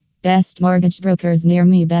Best mortgage brokers near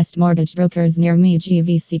me. Best mortgage brokers near me.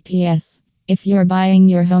 GVCPS. If you're buying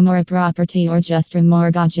your home or a property or just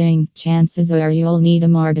remortgaging, chances are you'll need a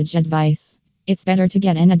mortgage advice. It's better to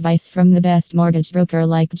get an advice from the best mortgage broker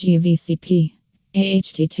like GVCP.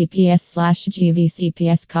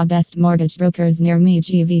 https://gvcps.co best mortgage brokers near me.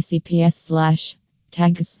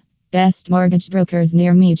 GVCPS/tags. Best mortgage brokers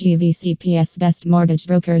near me. GVCPS. Best mortgage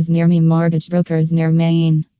brokers near me. Mortgage brokers near Maine.